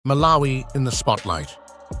Malawi in the spotlight.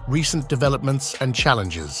 Recent developments and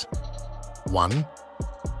challenges. 1.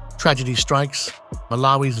 Tragedy strikes.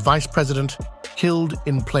 Malawi's vice president killed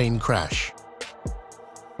in plane crash.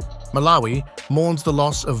 Malawi mourns the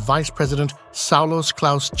loss of Vice President Saulos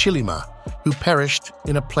Klaus Chilima, who perished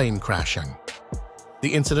in a plane crashing.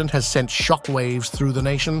 The incident has sent shockwaves through the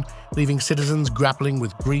nation, leaving citizens grappling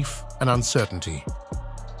with grief and uncertainty.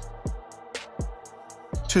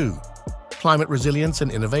 2. Climate resilience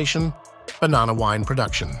and innovation. Banana wine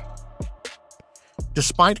production.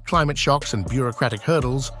 Despite climate shocks and bureaucratic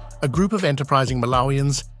hurdles, a group of enterprising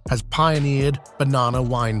Malawians has pioneered banana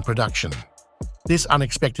wine production. This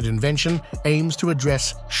unexpected invention aims to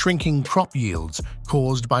address shrinking crop yields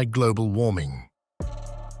caused by global warming.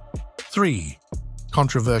 3.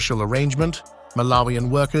 Controversial arrangement. Malawian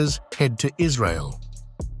workers head to Israel.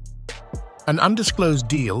 An undisclosed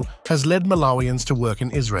deal has led Malawians to work in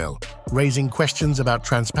Israel, raising questions about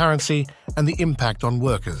transparency and the impact on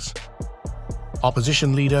workers.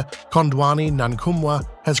 Opposition leader Kondwani Nankhumwa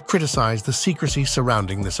has criticized the secrecy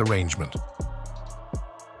surrounding this arrangement.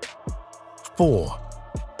 4.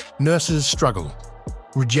 Nurses struggle,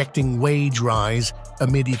 rejecting wage rise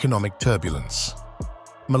amid economic turbulence.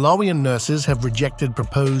 Malawian nurses have rejected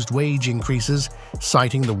proposed wage increases,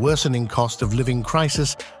 citing the worsening cost of living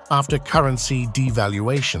crisis after currency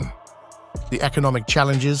devaluation. The economic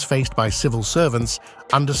challenges faced by civil servants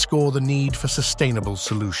underscore the need for sustainable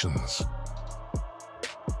solutions.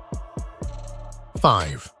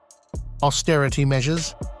 5. Austerity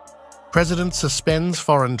measures. President suspends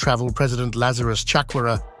foreign travel. President Lazarus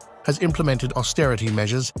Chakwera has implemented austerity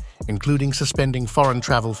measures, including suspending foreign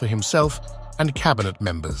travel for himself and cabinet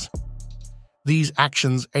members. These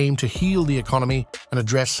actions aim to heal the economy and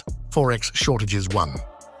address forex shortages. 1.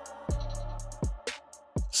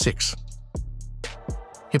 6.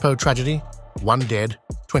 Hippo tragedy. 1 dead,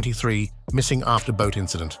 23 missing after boat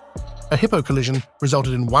incident. A hippo collision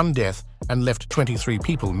resulted in 1 death and left 23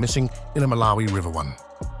 people missing in a Malawi river.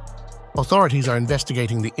 Authorities are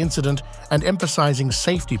investigating the incident and emphasizing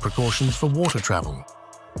safety precautions for water travel.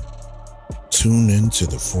 Tune in to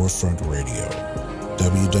The Forefront Radio,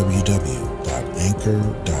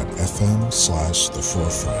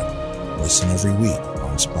 www.anchor.fm/theforefront. Listen every week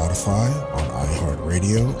on Spotify, on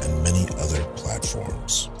iHeartRadio, and many other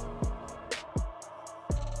platforms.